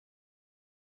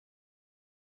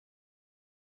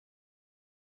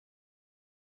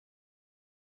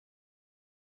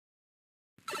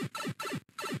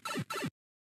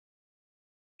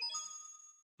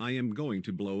I am going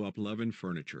to blow up Levin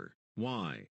Furniture.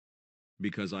 Why?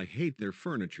 Because I hate their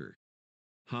furniture.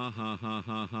 Ha ha ha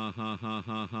ha ha ha ha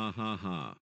ha ha ha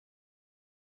ha.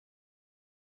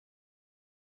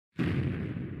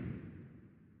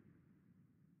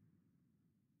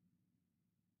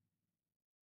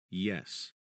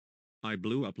 Yes. I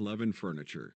blew up Levin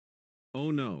Furniture. Oh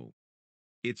no.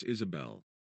 It's Isabel.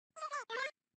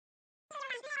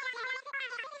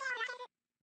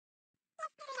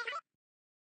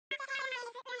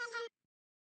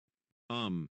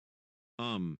 Um,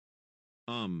 um,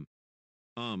 um,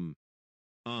 um,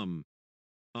 um,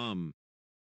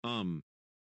 um,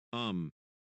 um,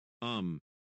 um,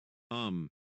 um,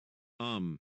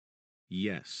 um,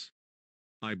 yes.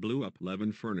 I blew up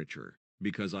Levin Furniture,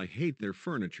 because I hate their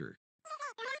furniture.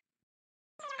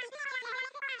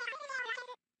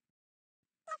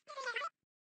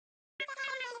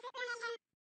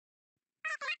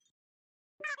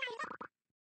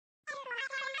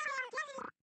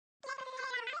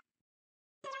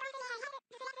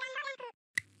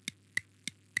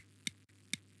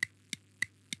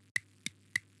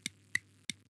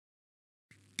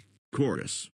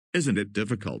 Coris, isn't it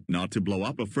difficult not to blow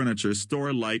up a furniture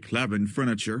store like Levin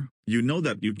Furniture? You know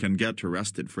that you can get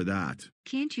arrested for that.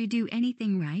 Can't you do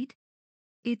anything right?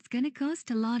 It's gonna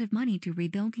cost a lot of money to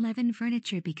rebuild Levin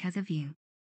Furniture because of you.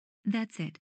 That's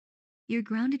it. You're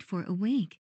grounded for a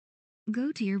week.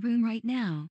 Go to your room right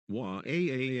now. Wah,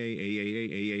 a,